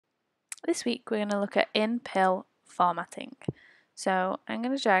This week we're going to look at in-pill formatting. So I'm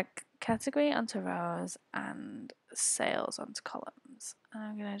going to drag category onto rows and sales onto columns. And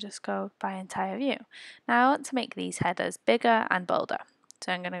I'm going to just go by entire view. Now I want to make these headers bigger and bolder.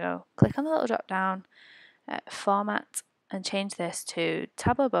 So I'm going to go click on the little drop down, format, and change this to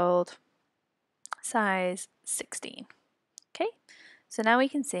Tableau Bold, size 16. Okay, so now we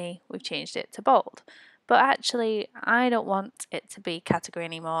can see we've changed it to bold. But actually, I don't want it to be category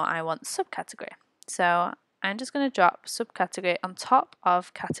anymore. I want subcategory. So I'm just going to drop subcategory on top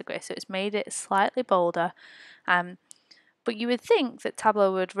of category. So it's made it slightly bolder. But you would think that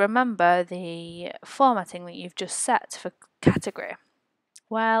Tableau would remember the formatting that you've just set for category.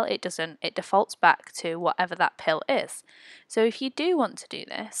 Well, it doesn't. It defaults back to whatever that pill is. So if you do want to do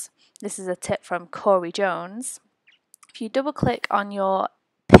this, this is a tip from Corey Jones. If you double click on your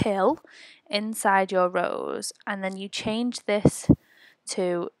pill inside your rows and then you change this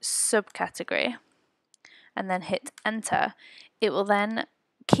to subcategory and then hit enter, it will then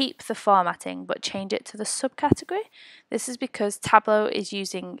keep the formatting but change it to the subcategory. This is because Tableau is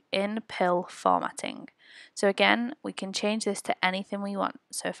using in pill formatting. So again, we can change this to anything we want.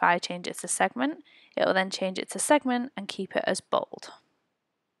 So if I change it to segment, it will then change it to segment and keep it as bold.